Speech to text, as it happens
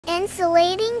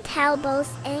Insulating talbos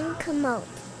and camote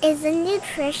is a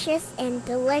nutritious and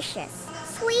delicious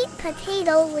sweet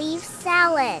potato leaf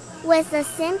salad with a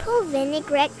simple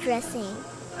vinaigrette dressing.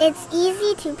 It's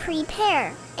easy to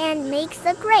prepare and makes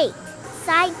a great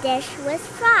side dish with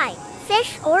fried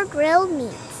fish or grilled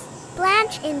meats.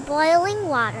 Blanch in boiling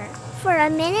water for a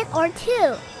minute or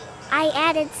two. I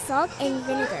added salt and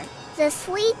vinegar. The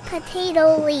sweet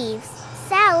potato leaves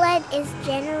salad is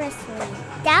generously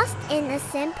doused in a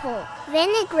simple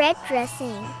vinaigrette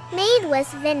dressing made with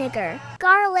vinegar,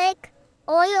 garlic,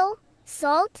 oil,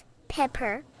 salt,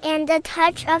 pepper, and a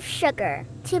touch of sugar.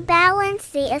 To balance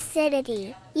the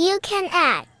acidity, you can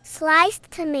add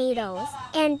sliced tomatoes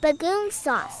and bagoong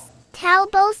sauce.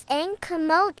 Talbos and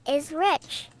camote is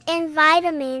rich in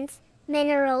vitamins,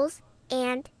 minerals,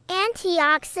 and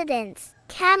antioxidants.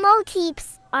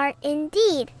 Camotes are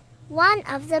indeed one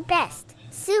of the best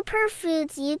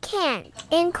superfoods you can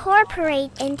incorporate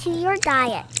into your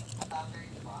diet.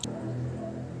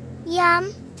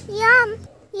 Yum, yum,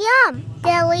 yum,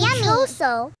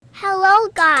 delicioso. Hello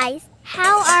guys,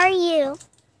 how are you?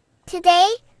 Today,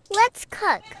 let's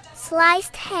cook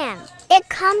sliced ham. It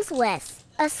comes with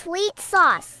a sweet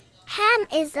sauce. Ham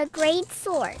is a great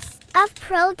source of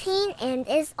protein and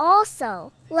is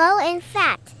also low in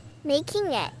fat, making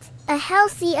it a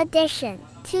healthy addition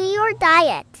to your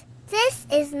diet. This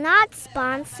is not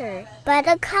sponsored, but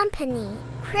a company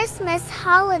Christmas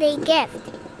holiday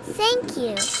gift. Thank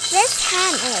you. This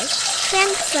ham is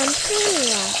trimmed from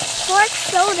premium pork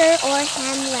shoulder or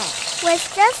ham leg with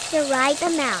just the right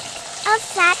amount of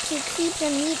fat to keep the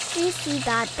meat juicy.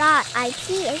 It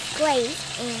is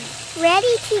glazed and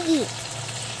ready to eat.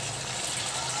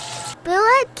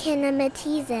 Bulat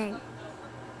kinamatisan.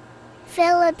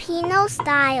 Filipino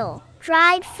style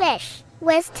dried fish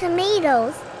with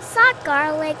tomatoes, salt,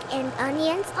 garlic, and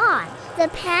onions on the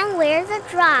pan where the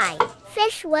dry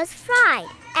fish was fried.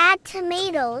 Add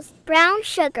tomatoes, brown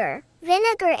sugar,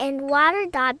 vinegar, and water.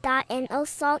 And no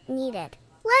salt needed.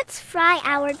 Let's fry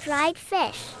our dried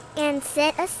fish and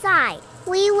set aside.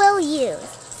 We will use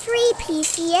 3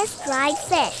 pieces dried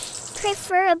fish,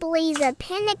 preferably the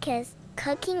pinnacles,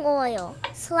 cooking oil,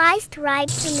 sliced ripe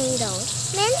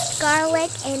tomatoes, minced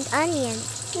garlic and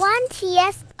onions, 1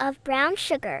 teaspoon of brown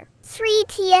sugar, 3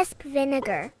 teaspoons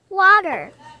vinegar,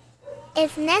 water.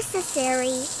 If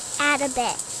necessary, add a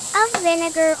bit of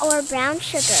vinegar or brown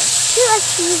sugar to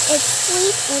achieve its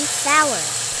sweet and sour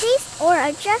taste, or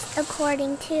adjust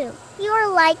according to your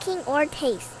liking or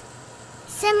taste.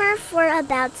 Simmer for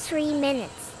about 3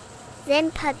 minutes.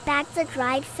 Then put back the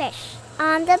dried fish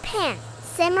on the pan.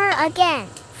 Simmer again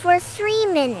for 3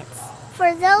 minutes.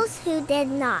 For those who did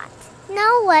not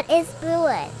know what is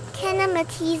bulat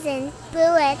kinamatisan,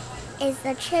 bulat is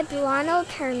a Cebuano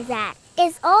term that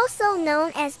is also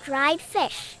known as dried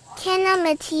fish.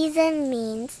 Kinamatisan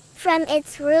means from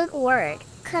its root word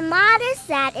kamatis,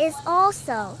 that is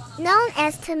also known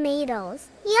as tomatoes.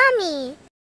 Yummy!